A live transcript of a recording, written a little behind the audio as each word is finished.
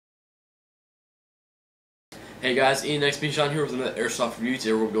Hey guys, Ian XP Sean here with another Airsoft review.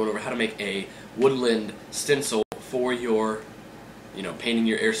 Today we're going over how to make a woodland stencil for your, painting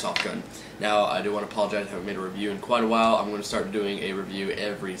your airsoft gun. Now, I do want to apologize, I haven't made a review in quite a while. I'm going to start doing a review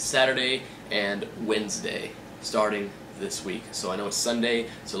every Saturday and Wednesday, starting this week. So I know it's Sunday,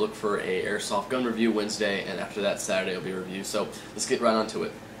 so look for a airsoft gun review Wednesday, and after that Saturday will be a review. So let's get right onto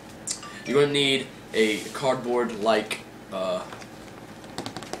it. You're going to need a cardboard-like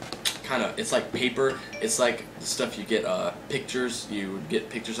it's like paper. It's like the stuff you get pictures. You would get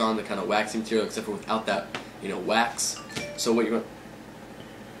pictures on, the kind of waxy material, except for without that, wax. So what you're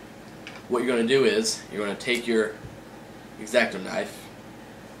going to do is you're going to take your X-Acto knife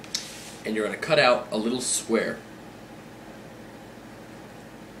and you're going to cut out a little square.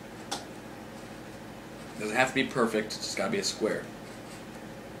 Doesn't have to be perfect. It's just got to be a square.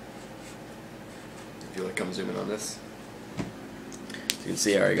 If you want to come zoom in on this. You can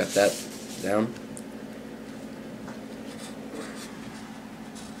see I already got that down.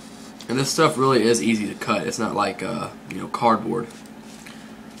 And this stuff really is easy to cut. It's not like cardboard.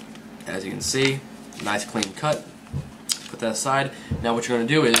 As you can see, nice clean cut. Put that aside. Now what you're going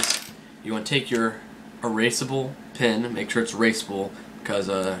to do is you want to take your erasable pen, make sure it's erasable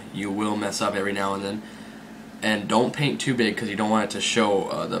because you will mess up every now and then. And don't paint too big because you don't want it to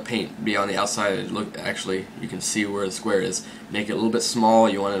show the paint be on the outside. Actually, you can see where the square is. Make it a little bit small.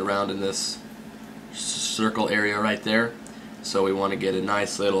 You want it around in this circle area right there. So we want to get a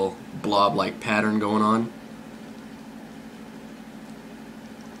nice little blob-like pattern going on.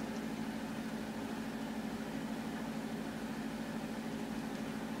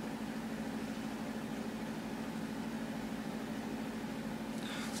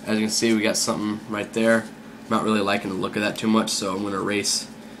 As you can see, we got something right there. Not really liking the look of that too much, so I'm going to erase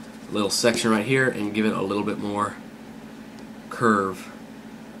a little section right here and give it a little bit more curve.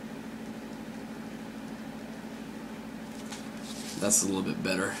 That's a little bit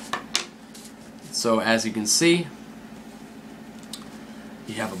better. So as you can see,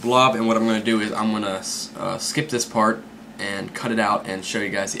 you have a blob, and what I'm going to do is I'm going to skip this part and cut it out and show you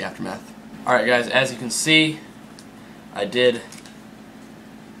guys the aftermath. Alright guys, as you can see, I did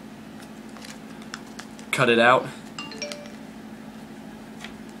cut it out.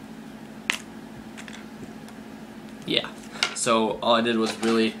 Yeah. So all I did was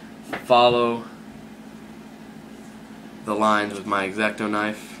really follow the lines with my X-Acto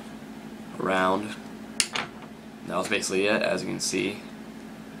knife around. That was basically it. As you can see,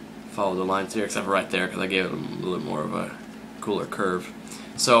 follow the lines here, except for right there because I gave it a little bit more of a cooler curve.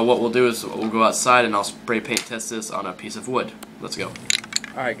 So what we'll do is we'll go outside and I'll spray paint test this on a piece of wood. Let's go.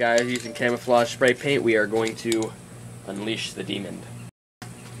 Alright guys, using camouflage spray paint, we are going to unleash the demon.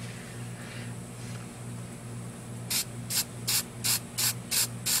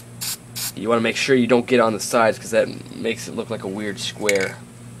 You want to make sure you don't get on the sides because that makes it look like a weird square.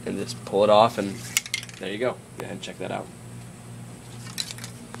 And just pull it off and there you go. Go ahead and check that out.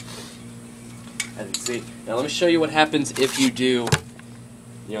 As you can see. Now let me show you what happens if you do,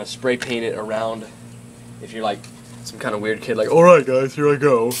 spray paint it around. If you're like some kind of weird kid, like, alright guys, here I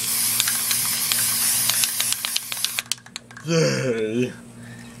go. Yay!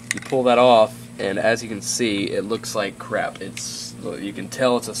 You pull that off, and as you can see, it looks like crap. You can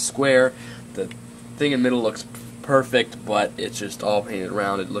tell it's a square. The thing in the middle looks perfect, but it's just all painted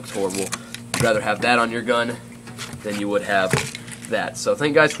around. It looks horrible. You'd rather have that on your gun than you would have that. So thank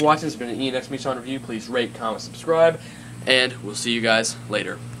you guys for watching. This has been an Ian XP Sean review. Please rate, comment, subscribe, and we'll see you guys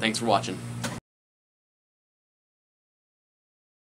later. Thanks for watching.